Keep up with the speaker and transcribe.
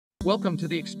Welcome to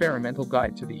the experimental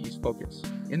guide to the Ease Focus.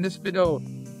 In this video,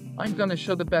 I'm gonna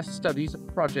show the best studies of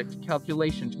project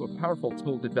calculation to a powerful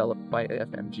tool developed by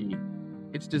AFMG.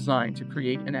 It's designed to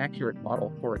create an accurate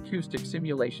model for acoustic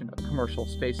simulation of commercial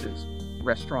spaces,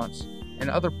 restaurants,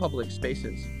 and other public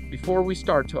spaces. Before we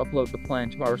start to upload the plan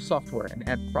to our software and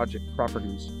add project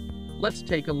properties, let's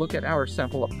take a look at our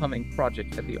sample upcoming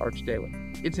project at the Arch Daily.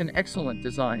 It's an excellent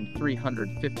designed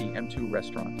 350 m2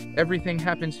 restaurant. Everything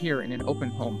happens here in an open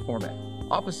home format.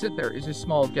 Opposite there is a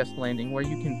small guest landing where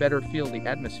you can better feel the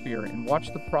atmosphere and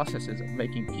watch the processes of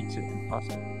making pizza and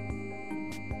pasta.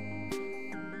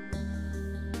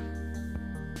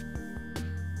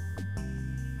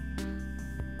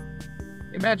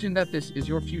 Imagine that this is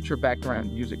your future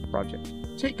background music project.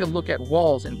 Take a look at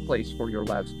walls in place for your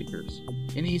loudspeakers.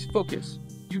 In Ease Focus,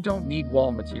 you don't need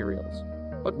wall materials,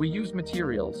 but we use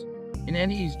materials in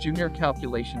NE's junior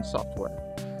calculation software.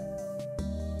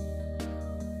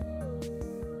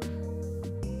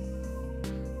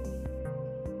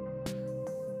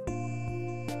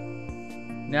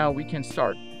 Now we can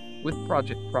start with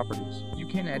project properties. You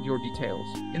can add your details.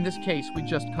 In this case, we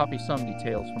just copy some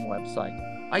details from website.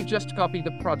 I just copy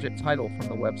the project title from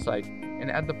the website and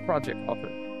add the project author,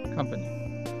 company.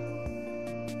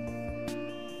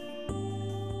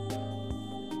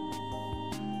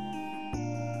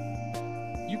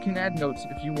 You can add notes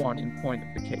if you want in point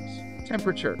of the case.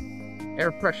 Temperature,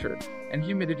 air pressure, and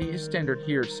humidity is standard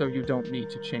here, so you don't need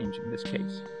to change in this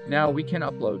case. Now we can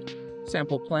upload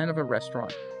sample plan of a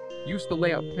restaurant. Use the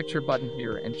layout picture button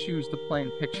here and choose the plain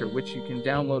picture which you can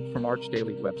download from Arch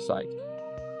Daily website.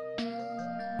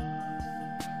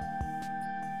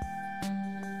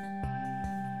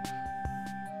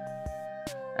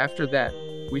 After that,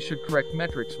 we should correct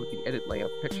metrics with the edit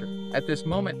layout picture. At this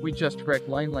moment, we just correct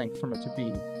line length from A to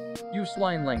B. Use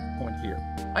line length point here.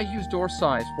 I use door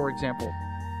size, for example,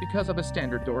 because of a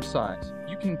standard door size.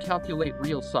 You can calculate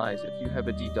real size if you have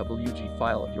a DWG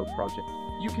file of your project.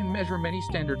 You can measure many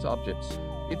standards objects.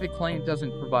 If a client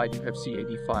doesn't provide, you have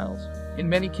CAD files. In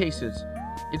many cases,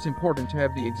 it's important to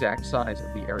have the exact size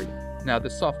of the area. Now the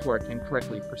software can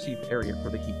correctly perceive area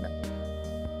for the heat map.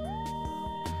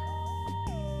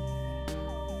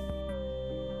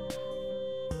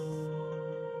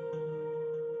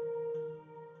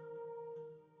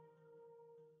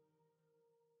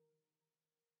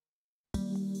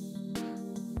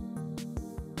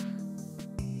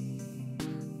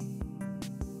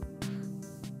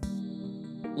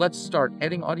 Let's start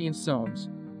adding audience zones.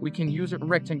 We can use a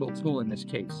rectangle tool in this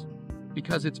case,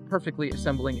 because it's perfectly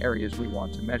assembling areas we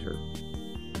want to measure.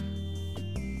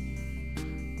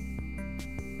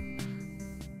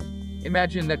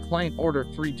 Imagine that client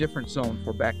ordered 3 different zones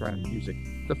for background music.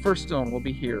 The first zone will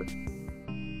be here.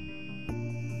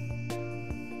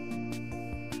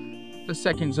 The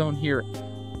second zone here.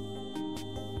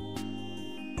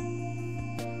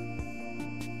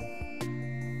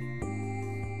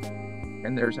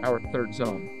 And there's our third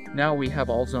zone. Now we have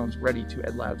all zones ready to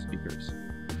add loudspeakers.